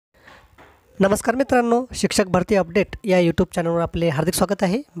नमस्कार मित्रांनो, शिक्षक भरती अपडेट या यूट्यूब चॅनलवर आपले हार्दिक स्वागत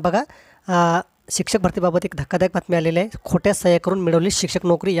आहे। बघा, शिक्षक भरतीबाबत एक धक्कादायक बातमी आलेली आहे। खोट्या सह्या करून मिळवली शिक्षक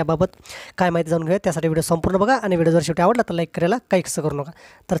नोकरी याबाबत काय माहिती जाणून घेऊया। त्यासाठी व्हिडिओ संपूर्ण बघा आणि व्हिडिओ जर शेवटी आवडला तर लाईक करायला काहीच करू नका।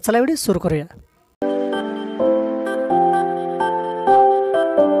 तर चला व्हिडिओ सुरू करूया।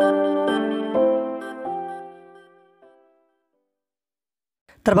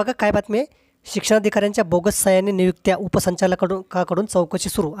 तर बघा काय बातमी आहे। शिक्षणाधिकाऱ्यांच्या बोगस सह्यांनी नियुक्त्या उपसंचालकांकडून चौकशी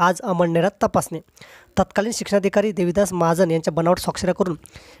सुरू। आज अमळनेरात तपासणी। तत्कालीन शिक्षणाधिकारी देविदास महाजन यांच्या बनावट स्वाक्षऱ्या करून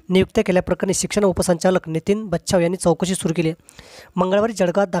नियुक्त्या केल्याप्रकरणी शिक्षण उपसंचालक नितीन बच्छाव यांनी चौकशी सुरू केली आहे। मंगळवारी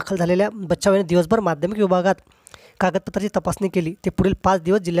जळगावात दाखल झालेल्या बच्छाव यांनी दिवसभर माध्यमिक विभागात कागदपत्राची तपासणी केली। ते पुढील 5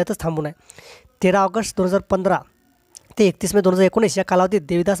 दिवस जिल्ह्यातच थांबून आहे। 13 ऑगस्ट 2015 ते 31 मे 2019 या कालावधीत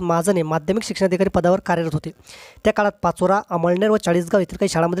देविदास महाजन हे माध्यमिक शिक्षणाधिकारी पदावर कार्यरत होते। त्या काळात पाचोरा, अमळनेर व चाळीसगाव येथील काही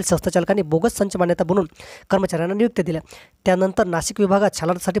शाळांमधील संस्थाचालकांनी बोगस संच मान्यता बनवून कर्मचाऱ्यांना नियुक्त्या दिल्या। त्यानंतर नाशिक विभागात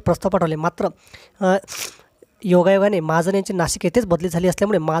शालांसाठी प्रस्ताव पाठवले। मात्र योगायोगाने महाजन यांची नाशिक येथेच बदली झाली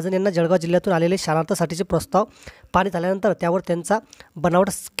असल्यामुळे महाजन यांना जळगाव जिल्ह्यातून आलेले शालांतसाठीचे प्रस्ताव पारित झाल्यानंतर त्यावर त्यांचा बनावट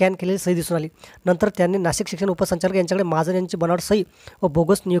स्कॅन केलेली सही दिसून आली। नंतर त्यांनी नाशिक शिक्षण उपसंचालक यांच्याकडे महाजन यांची बनावट सही व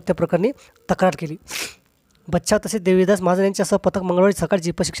बोगस नियुक्त्या प्रकरणी तक्रार केली। बच्छाव तसेच देविदास महाजन यांच्यासह पथक मंगळवारी सकाळी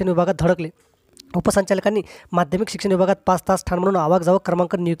जिप शिक्षण विभागात धडकले। उपसंचालकांनी माध्यमिक शिक्षण विभागात 5 तास ठाण म्हणून आवाक जावक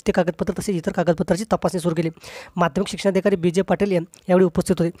क्रमांक, नियुक्ती कागदपत्र तसेच इतर कागदपत्राची तपासणी सुरू केली। माध्यमिक शिक्षणाधिकारी BJ पाटील यावेळी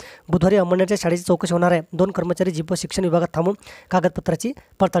उपस्थित होते। बुधवारी अमळनेरच्या शाळेची चौकशी होणार आहे। 2 कर्मचारी जिप शिक्षण विभागात थांबून कागदपत्राची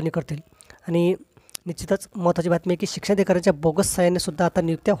पडताळणी करतील। आणि निश्चितच महत्त्वाची बातमी आहे की शिक्षणाधिकाऱ्यांच्या बोगस सह्याने सुद्धा आता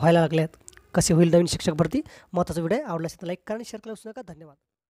नियुक्त्या व्हायला लागल्या आहेत। कशी होईल नवीन शिक्षक भरती? महत्त्वाचा व्हिडिओ आवडला असेल तर लाईक करा आणि शेअर करायला विसरू नका। धन्यवाद।